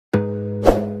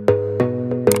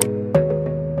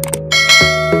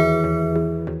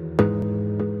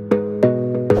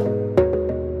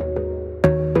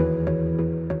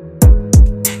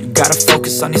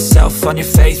yourself, on your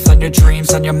faith, on your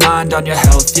dreams, on your mind, on your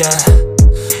health, yeah.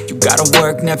 You gotta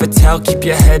work, never tell, keep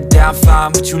your head down,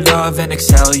 find what you love and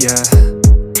excel, yeah.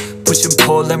 Push and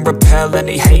pull and repel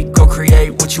any hate, go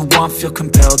create what you want, feel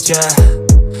compelled, yeah.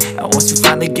 And once you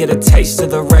finally get a taste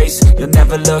of the race, you'll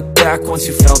never look back once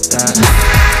you felt that.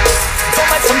 Don't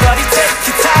let somebody take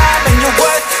your time and your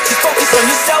worth, just focus on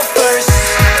yourself first.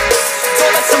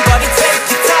 Don't let somebody take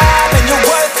your time and your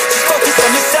worth, just focus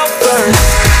on yourself first.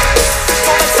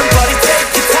 Don't let somebody take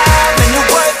your time and your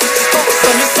worth, just focus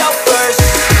on yourself first.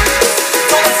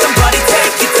 Don't let somebody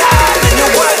take your time and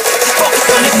your worth, just focus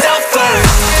on yourself first.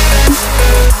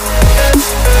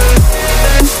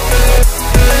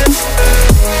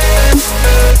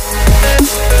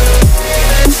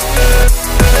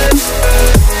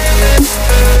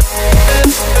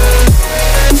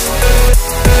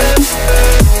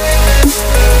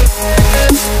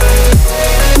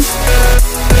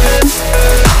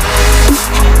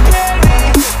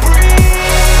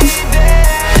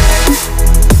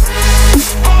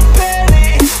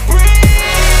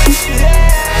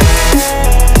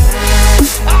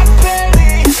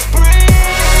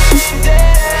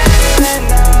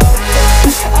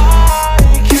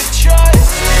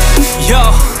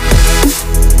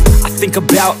 Think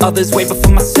about others way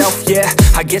before myself, yeah.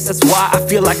 I guess that's why I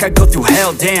feel like I go through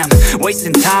hell, damn.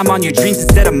 Wasting time on your dreams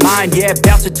instead of mine, yeah.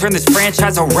 About to turn this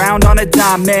franchise around on a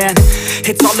dime, man.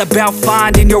 It's all about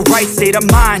finding your right state of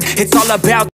mind. It's all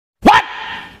about what?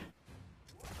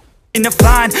 In the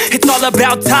fine. It's all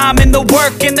about time and the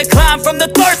work and the climb. From the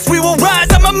thirst we will rise,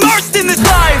 I'm immersed in this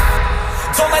life.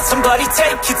 Don't let somebody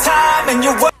take your time and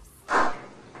your work.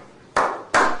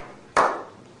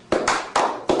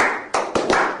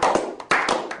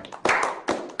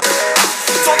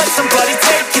 Somebody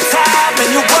take your time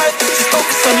and your worth, just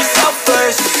focus on yourself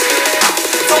first.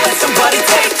 Don't let somebody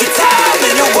take your time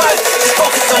and your worth, just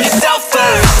focus on yourself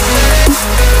first.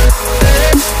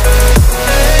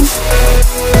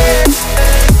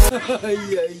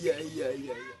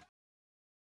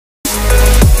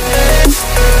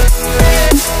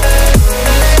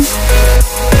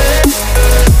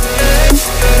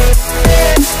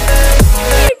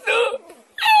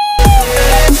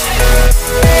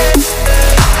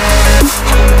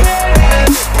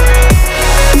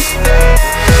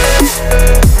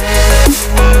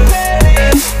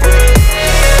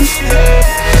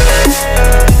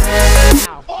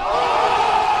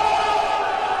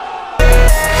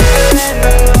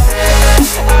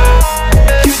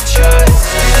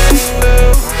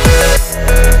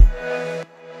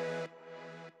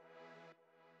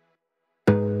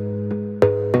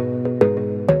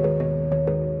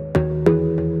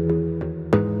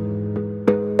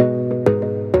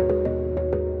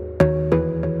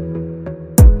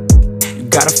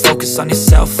 Gotta focus on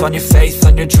yourself, on your faith,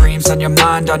 on your dreams, on your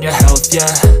mind, on your health,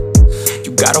 yeah.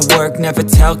 You gotta work, never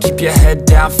tell, keep your head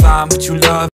down, find what you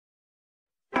love.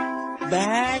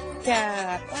 Back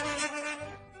up.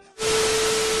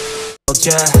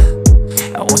 Yeah.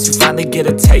 And once you finally get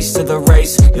a taste of the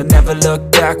race, you'll never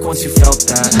look back once you felt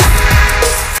that.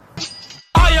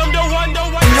 I am the one,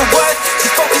 your worth,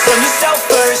 just focus on yourself.